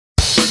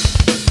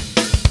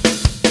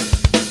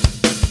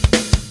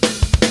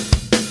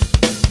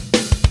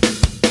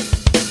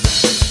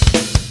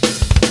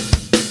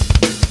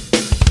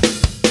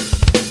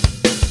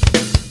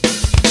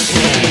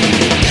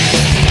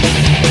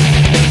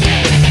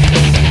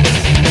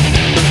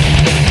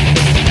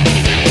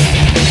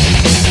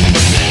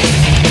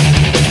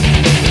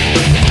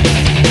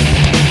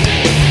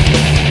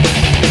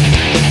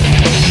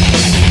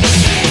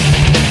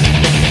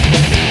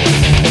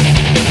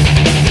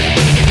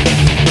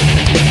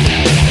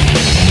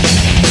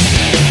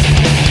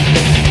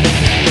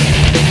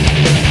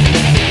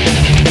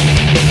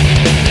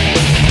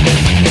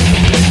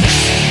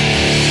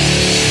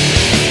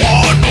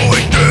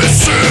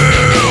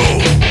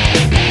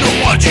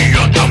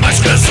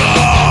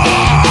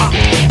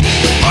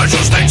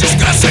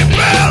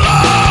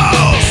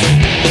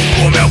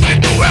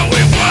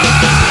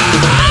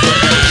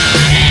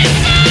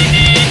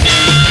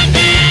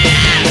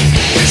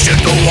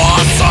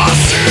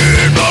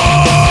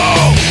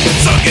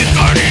sangue,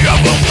 carne e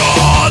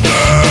vontade.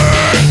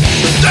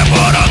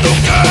 Devorando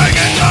quem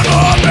entra no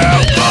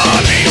meu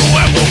caminho.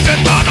 É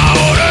muqueta na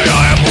oreia,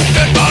 é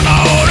muqueta na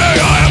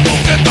oreia, é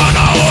muqueta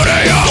na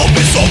oreia.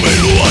 Lobisomem,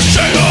 lua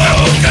cheia.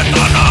 É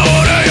muqueta na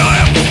oreia,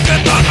 é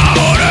muqueta na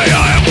oreia,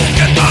 é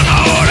muqueta na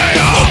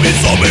oreia.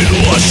 Lobisomem,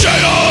 lua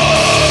cheia.